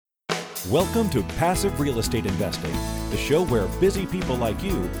Welcome to Passive Real Estate Investing, the show where busy people like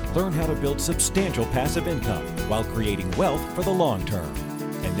you learn how to build substantial passive income while creating wealth for the long term.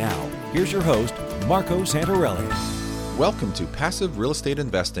 And now, here's your host, Marco Santarelli. Welcome to Passive Real Estate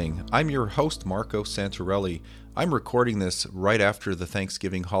Investing. I'm your host, Marco Santarelli. I'm recording this right after the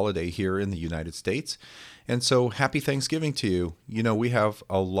Thanksgiving holiday here in the United States. And so happy Thanksgiving to you. You know, we have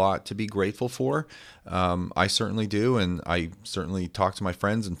a lot to be grateful for. I certainly do. And I certainly talk to my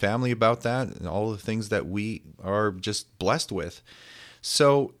friends and family about that and all the things that we are just blessed with.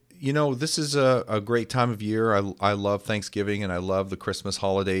 So, you know, this is a great time of year. I love Thanksgiving and I love the Christmas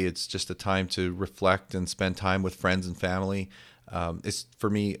holiday. It's just a time to reflect and spend time with friends and family. It's, for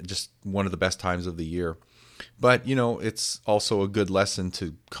me, just one of the best times of the year. But, you know, it's also a good lesson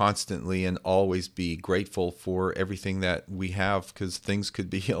to constantly and always be grateful for everything that we have, because things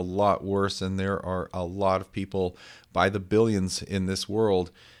could be a lot worse. And there are a lot of people by the billions in this world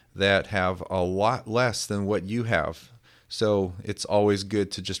that have a lot less than what you have. So it's always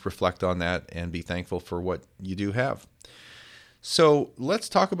good to just reflect on that and be thankful for what you do have. So let's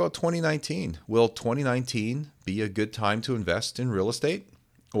talk about 2019. Will 2019 be a good time to invest in real estate?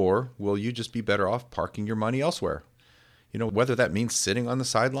 Or will you just be better off parking your money elsewhere? You know, whether that means sitting on the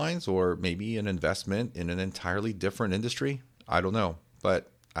sidelines or maybe an investment in an entirely different industry, I don't know. But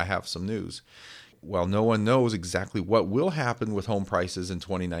I have some news. While no one knows exactly what will happen with home prices in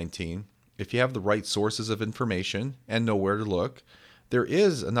 2019, if you have the right sources of information and know where to look, there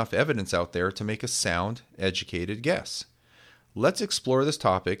is enough evidence out there to make a sound, educated guess. Let's explore this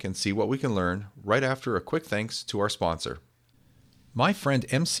topic and see what we can learn right after a quick thanks to our sponsor. My friend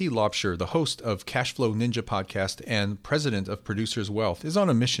MC Lobsher, the host of Cashflow Ninja podcast and president of Producers Wealth, is on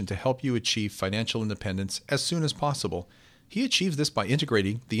a mission to help you achieve financial independence as soon as possible. He achieves this by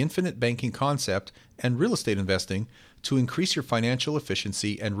integrating the infinite banking concept and real estate investing to increase your financial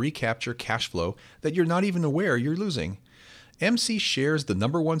efficiency and recapture cash flow that you're not even aware you're losing. MC shares the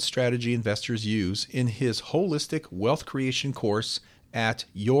number one strategy investors use in his holistic wealth creation course at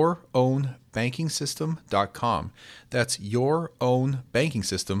yourownbankingsystem.com. That's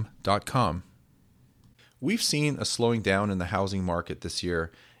yourownbankingsystem.com. We've seen a slowing down in the housing market this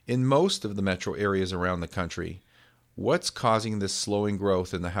year in most of the metro areas around the country. What's causing this slowing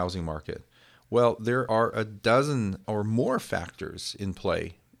growth in the housing market? Well, there are a dozen or more factors in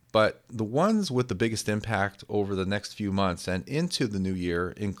play, but the ones with the biggest impact over the next few months and into the new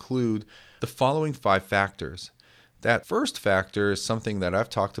year include the following 5 factors. That first factor is something that I've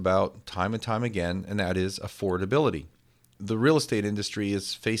talked about time and time again, and that is affordability. The real estate industry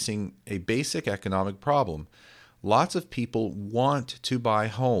is facing a basic economic problem. Lots of people want to buy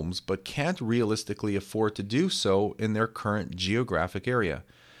homes but can't realistically afford to do so in their current geographic area.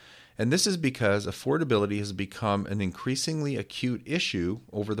 And this is because affordability has become an increasingly acute issue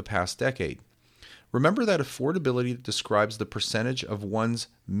over the past decade. Remember that affordability describes the percentage of one's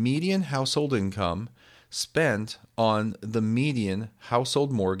median household income spent on the median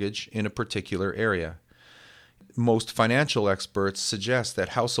household mortgage in a particular area. Most financial experts suggest that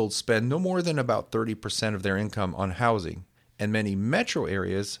households spend no more than about 30% of their income on housing, and many metro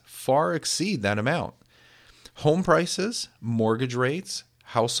areas far exceed that amount. Home prices, mortgage rates,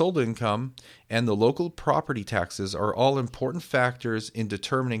 household income, and the local property taxes are all important factors in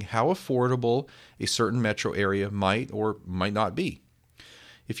determining how affordable a certain metro area might or might not be.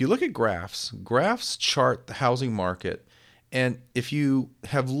 If you look at graphs chart the housing market, and if you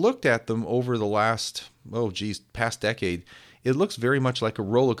have looked at them over the past decade, it looks very much like a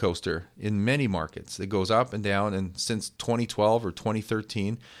roller coaster in many markets. It goes up and down, and since 2012 or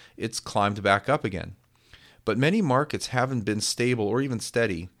 2013, it's climbed back up again. But many markets haven't been stable or even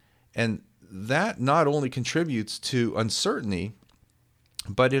steady, and that not only contributes to uncertainty,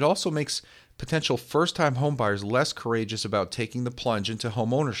 but it also makes potential first-time homebuyers less courageous about taking the plunge into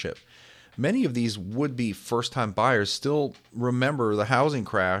home ownership. Many of these would-be first-time buyers still remember the housing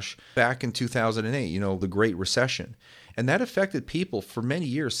crash back in 2008, the Great Recession, and that affected people for many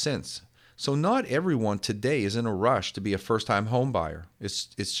years since. So not everyone today is in a rush to be a first-time home buyer.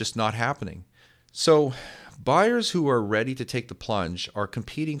 It's just not happening. So buyers who are ready to take the plunge are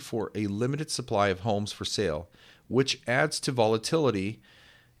competing for a limited supply of homes for sale, which adds to volatility.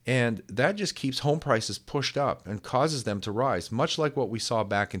 And that just keeps home prices pushed up and causes them to rise, much like what we saw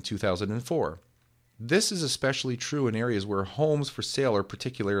back in 2004. This is especially true in areas where homes for sale are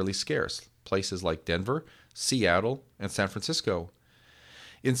particularly scarce, places like Denver, Seattle, and San Francisco.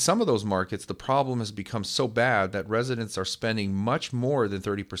 In some of those markets, the problem has become so bad that residents are spending much more than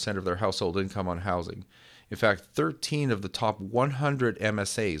 30% of their household income on housing. In fact, 13 of the top 100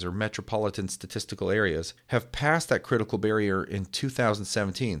 MSAs, or metropolitan statistical areas, have passed that critical barrier in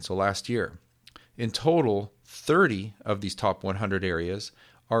 2017, so last year. In total, 30 of these top 100 areas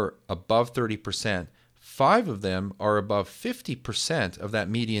are above 30%. 5 of them are above 50% of that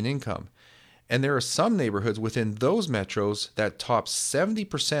median income. And there are some neighborhoods within those metros that top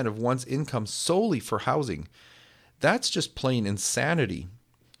 70% of one's income solely for housing. That's just plain insanity.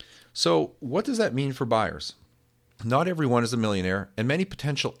 So what does that mean for buyers? Not everyone is a millionaire, and many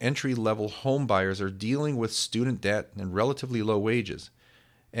potential entry-level home buyers are dealing with student debt and relatively low wages.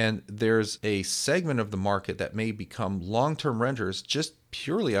 And there's a segment of the market that may become long-term renters just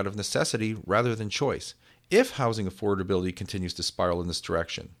purely out of necessity rather than choice, if housing affordability continues to spiral in this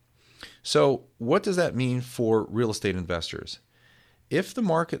direction. So what does that mean for real estate investors? If the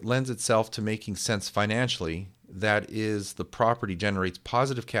market lends itself to making sense financially, that is, the property generates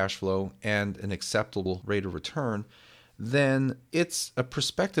positive cash flow and an acceptable rate of return, then it's a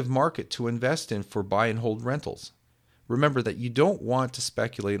prospective market to invest in for buy and hold rentals. Remember that you don't want to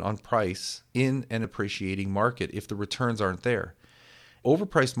speculate on price in an appreciating market if the returns aren't there.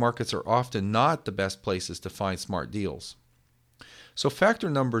 Overpriced markets are often not the best places to find smart deals. So factor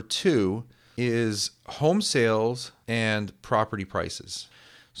number 2 is home sales and property prices.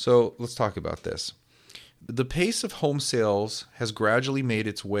 So let's talk about this. The pace of home sales has gradually made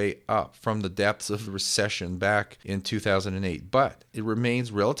its way up from the depths of the recession back in 2008, but it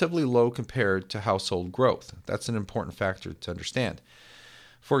remains relatively low compared to household growth. That's an important factor to understand.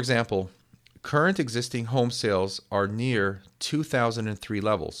 For example, current existing home sales are near 2003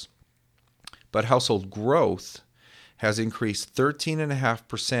 levels, but household growth has increased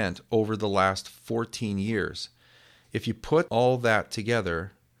 13.5% over the last 14 years. If you put all that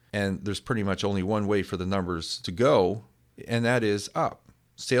together, and there's pretty much only one way for the numbers to go, and that is up.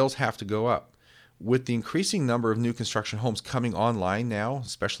 Sales have to go up. With the increasing number of new construction homes coming online now,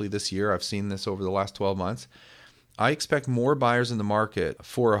 especially this year, I've seen this over the last 12 months, I expect more buyers in the market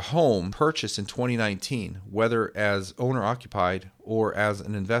for a home purchase in 2019, whether as owner-occupied or as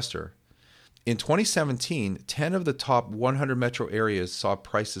an investor. In 2017, 10 of the top 100 metro areas saw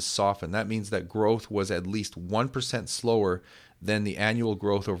prices soften. That means that growth was at least 1% slower than the annual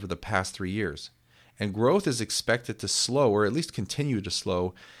growth over the past 3 years. And growth is expected to slow, or at least continue to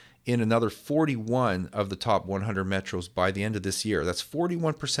slow, in another 41 of the top 100 metros by the end of this year. That's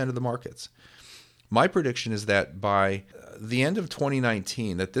 41% of the markets. My prediction is that by the end of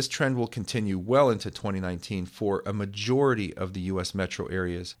 2019, that this trend will continue well into 2019 for a majority of the U.S. metro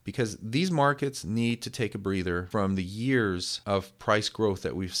areas, because these markets need to take a breather from the years of price growth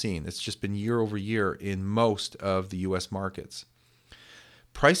that we've seen. It's just been year over year in most of the U.S. markets.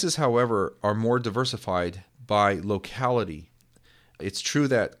 Prices, however, are more diversified by locality. It's true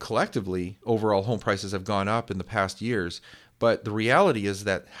that collectively, overall home prices have gone up in the past years, but the reality is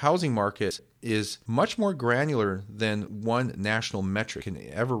that housing market is much more granular than one national metric can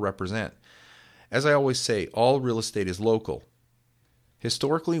ever represent. As I always say, all real estate is local.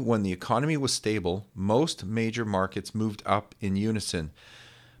 Historically, when the economy was stable, most major markets moved up in unison.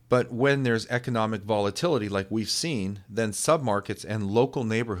 But when there's economic volatility like we've seen, then submarkets and local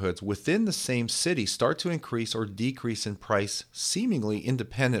neighborhoods within the same city start to increase or decrease in price, seemingly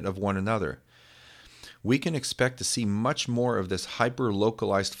independent of one another. We can expect to see much more of this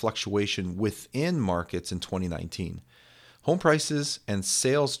hyper-localized fluctuation within markets in 2019. Home prices and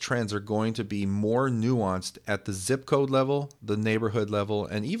sales trends are going to be more nuanced at the zip code level, the neighborhood level,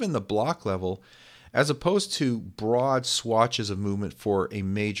 and even the block level, as opposed to broad swatches of movement for a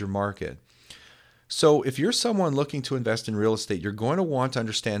major market. So if you're someone looking to invest in real estate, you're going to want to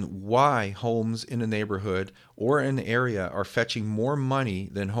understand why homes in a neighborhood or an area are fetching more money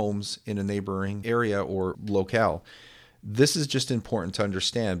than homes in a neighboring area or locale. This is just important to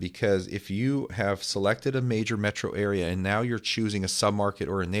understand, because if you have selected a major metro area and now you're choosing a submarket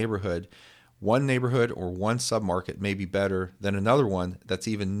or a neighborhood, one neighborhood or one submarket may be better than another one that's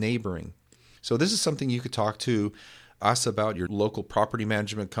even neighboring. So this is something you could talk to us about, your local property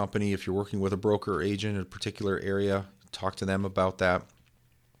management company. If you're working with a broker or agent in a particular area, talk to them about that.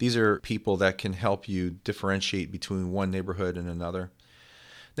 These are people that can help you differentiate between one neighborhood and another.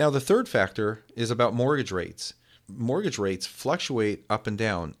 Now, the third factor is about mortgage rates. Mortgage rates fluctuate up and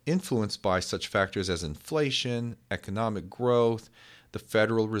down, influenced by such factors as inflation, economic growth, the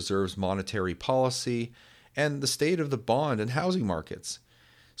Federal Reserve's monetary policy, and the state of the bond and housing markets.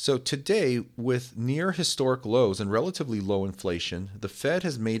 So today, with near historic lows and relatively low inflation, the Fed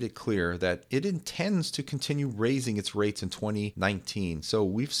has made it clear that it intends to continue raising its rates in 2019. So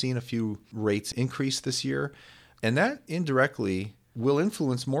we've seen a few rates increase this year, and that indirectly will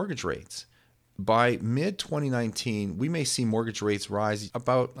influence mortgage rates. By mid-2019, we may see mortgage rates rise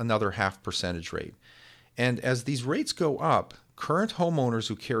about another 0.5 percentage rate. And as these rates go up, current homeowners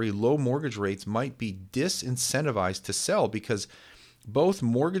who carry low mortgage rates might be disincentivized to sell because both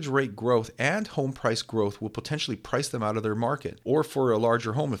mortgage rate growth and home price growth will potentially price them out of their market, or for a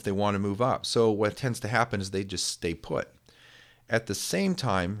larger home if they want to move up. So what tends to happen is they just stay put. At the same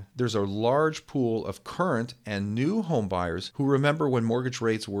time, there's a large pool of current and new home buyers who remember when mortgage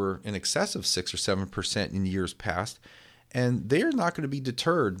rates were in excess of 6 or 7% in years past, and they're not going to be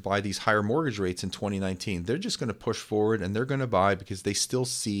deterred by these higher mortgage rates in 2019. They're just going to push forward and they're going to buy because they still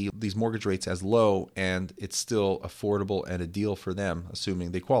see these mortgage rates as low and it's still affordable and a deal for them,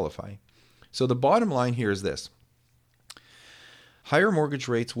 assuming they qualify. So the bottom line here is this. Higher mortgage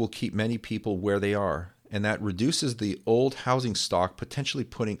rates will keep many people where they are, and that reduces the old housing stock, potentially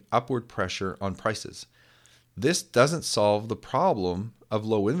putting upward pressure on prices. This doesn't solve the problem of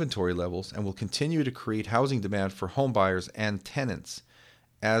low inventory levels and will continue to create housing demand for home buyers and tenants.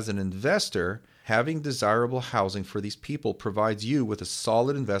 As an investor, having desirable housing for these people provides you with a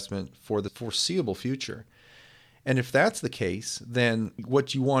solid investment for the foreseeable future. And if that's the case, then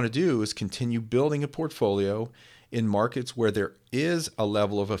what you want to do is continue building a portfolio in markets where there is a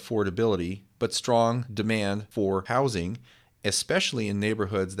level of affordability but strong demand for housing, especially in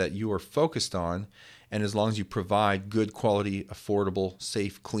neighborhoods that you are focused on. And as long as you provide good quality, affordable,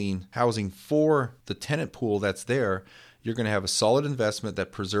 safe, clean housing for the tenant pool that's there, you're going to have a solid investment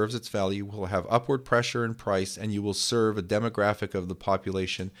that preserves its value, will have upward pressure in price, and you will serve a demographic of the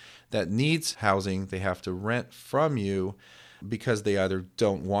population that needs housing. They have to rent from you because they either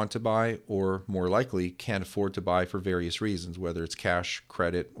don't want to buy or more likely can't afford to buy for various reasons, whether it's cash,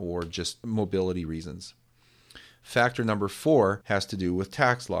 credit, or just mobility reasons. Factor number 4 has to do with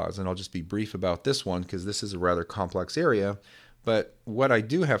tax laws, and I'll just be brief about this one because this is a rather complex area. But what I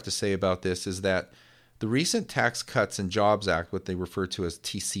do have to say about this is that the recent Tax Cuts and Jobs Act, what they refer to as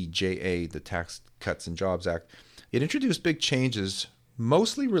TCJA, the Tax Cuts and Jobs Act, it introduced big changes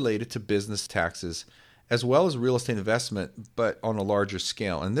mostly related to business taxes as well as real estate investment, but on a larger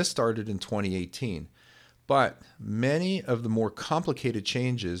scale. And this started in 2018. But many of the more complicated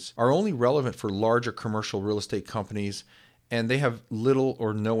changes are only relevant for larger commercial real estate companies, and they have little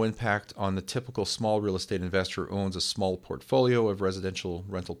or no impact on the typical small real estate investor who owns a small portfolio of residential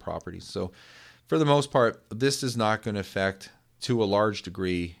rental properties. So for the most part, this is not going to affect, to a large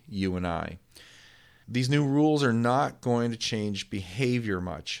degree, you and I. These new rules are not going to change behavior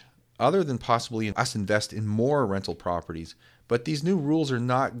much, other than possibly us invest in more rental properties. But these new rules are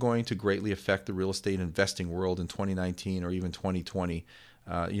not going to greatly affect the real estate investing world in 2019 or even 2020.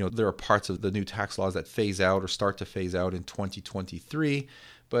 There are parts of the new tax laws that phase out or start to phase out in 2023.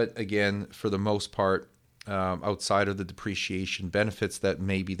 But again, for the most part, outside of the depreciation benefits that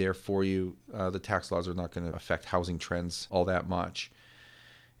may be there for you, the tax laws are not going to affect housing trends all that much.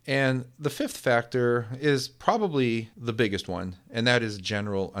 And the fifth factor is probably the biggest one, and that is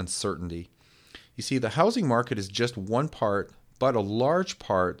general uncertainty. You see, the housing market is just one part, but a large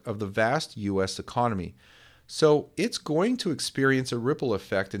part of the vast U.S. economy. So it's going to experience a ripple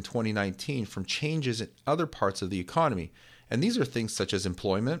effect in 2019 from changes in other parts of the economy. And these are things such as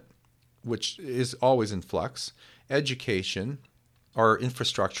employment, which is always in flux, education, our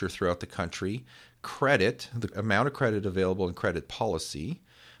infrastructure throughout the country, credit, the amount of credit available in credit policy,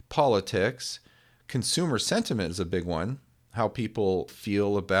 politics, consumer sentiment is a big one, how people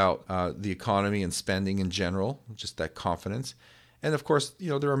feel about the economy and spending in general, just that confidence. And of course,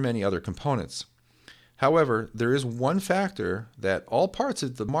 there are many other components. However, there is one factor that all parts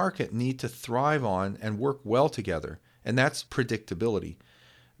of the market need to thrive on and work well together, and that's predictability.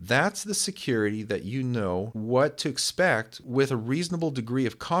 That's the security that you know what to expect with a reasonable degree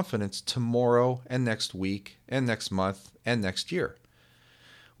of confidence tomorrow and next week and next month and next year.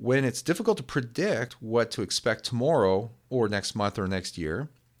 When it's difficult to predict what to expect tomorrow or next month or next year,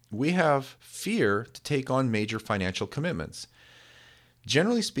 we have fear to take on major financial commitments.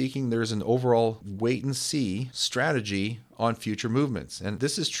 Generally speaking, there's an overall wait-and-see strategy on future movements, and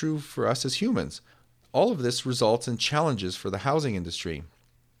this is true for us as humans. All of this results in challenges for the housing industry.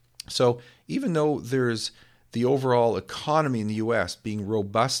 So even though there's the overall economy in the U.S. being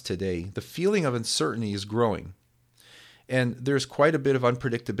robust today, the feeling of uncertainty is growing. And there's quite a bit of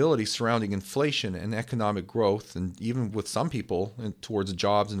unpredictability surrounding inflation and economic growth, and even with some people towards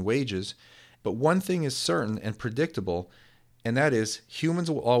jobs and wages. But one thing is certain and predictable, and that is humans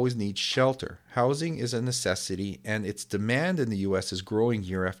will always need shelter. Housing is a necessity, and its demand in the U.S. is growing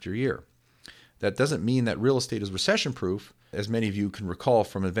year after year. That doesn't mean that real estate is recession-proof, as many of you can recall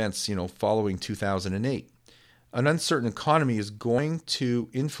from events, following 2008. An uncertain economy is going to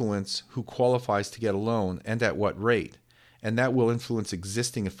influence who qualifies to get a loan and at what rate. And that will influence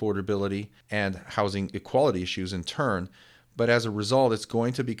existing affordability and housing equality issues in turn. But as a result, it's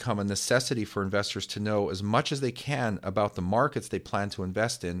going to become a necessity for investors to know as much as they can about the markets they plan to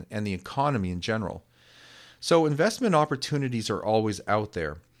invest in and the economy in general. So investment opportunities are always out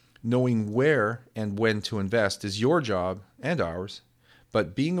there. Knowing where and when to invest is your job and ours.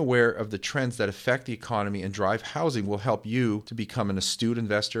 But being aware of the trends that affect the economy and drive housing will help you to become an astute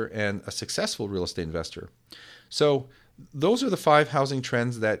investor and a successful real estate investor. So those are the 5 housing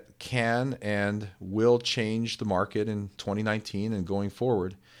trends that can and will change the market in 2019 and going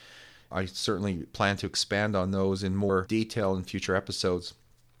forward. I certainly plan to expand on those in more detail in future episodes.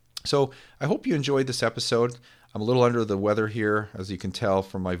 So I hope you enjoyed this episode. I'm a little under the weather here, as you can tell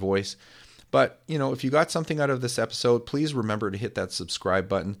from my voice. But, if you got something out of this episode, please remember to hit that subscribe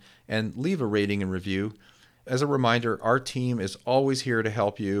button and leave a rating and review. As a reminder, our team is always here to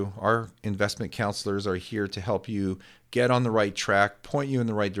help you. Our investment counselors are here to help you get on the right track, point you in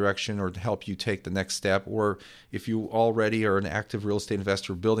the right direction, or to help you take the next step. Or if you already are an active real estate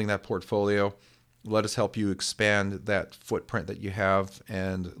investor building that portfolio, let us help you expand that footprint that you have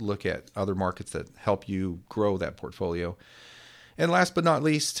and look at other markets that help you grow that portfolio. And last but not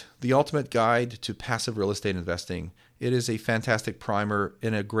least, the ultimate guide to passive real estate investing. It is a fantastic primer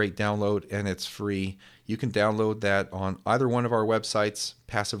and a great download, and it's free. You can download that on either one of our websites,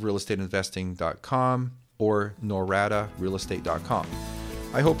 passiverealestateinvesting.com or noradarealestate.com.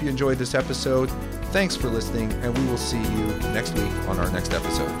 I hope you enjoyed this episode. Thanks for listening, and we will see you next week on our next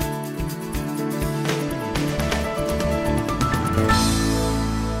episode.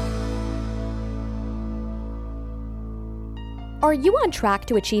 Are you on track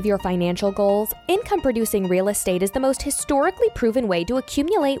to achieve your financial goals? Income-producing real estate is the most historically proven way to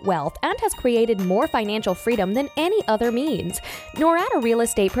accumulate wealth and has created more financial freedom than any other means. Norada Real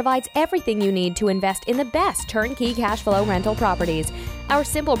Estate provides everything you need to invest in the best turnkey cash flow rental properties. Our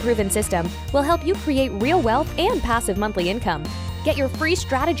simple, proven system will help you create real wealth and passive monthly income. Get your free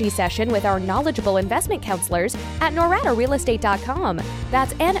strategy session with our knowledgeable investment counselors at noradarealestate.com.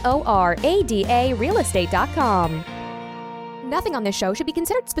 That's NORADA realestate.com. Nothing on this show should be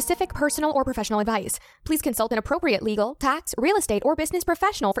considered specific personal or professional advice. Please consult an appropriate legal, tax, real estate, or business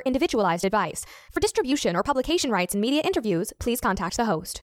professional for individualized advice. For distribution or publication rights and media interviews, please contact the host.